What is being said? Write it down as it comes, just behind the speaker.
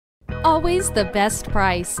Always the best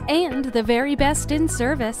price and the very best in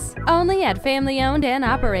service. Only at family-owned and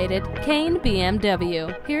operated Cain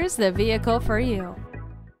BMW. Here's the vehicle for you.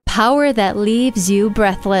 Power that leaves you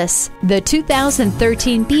breathless. The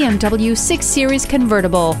 2013 BMW 6 Series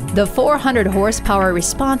Convertible. The 400 horsepower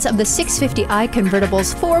response of the 650i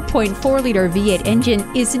Convertible's 4.4-liter V8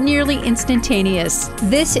 engine is nearly instantaneous.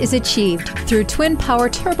 This is achieved through twin-power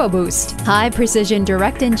turbo boost, high-precision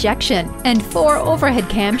direct injection, and 4 overhead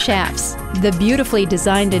camshafts. The beautifully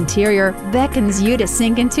designed interior beckons you to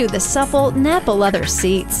sink into the supple Napa leather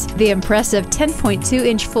seats. The impressive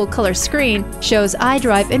 10.2-inch full-color screen shows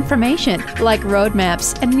iDrive information like road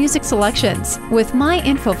maps and music selections. With My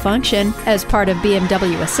Info function, as part of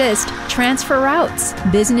BMW Assist, transfer routes,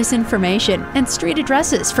 business information, and street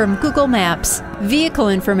addresses from Google Maps. Vehicle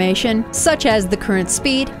information, such as the current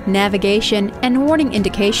speed, navigation, and warning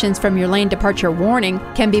indications from your lane departure warning,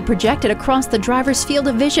 can be projected across the driver's field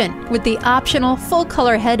of vision with the optional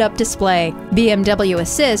full-color head-up display. BMW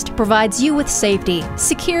Assist provides you with safety,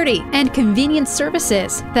 security, and convenience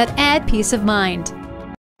services that add peace of mind.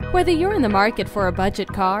 Whether you're in the market for a budget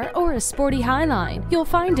car or a sporty highline, you'll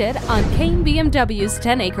find it on Cain BMW's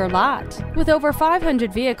 10-acre lot. With over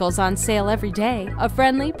 500 vehicles on sale every day, a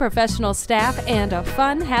friendly, professional staff, and a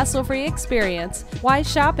fun, hassle-free experience, why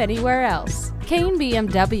shop anywhere else? Cain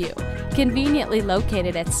BMW, conveniently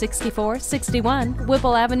located at 6461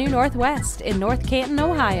 Whipple Avenue Northwest in North Canton,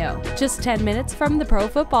 Ohio, just 10 minutes from the Pro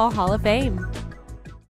Football Hall of Fame.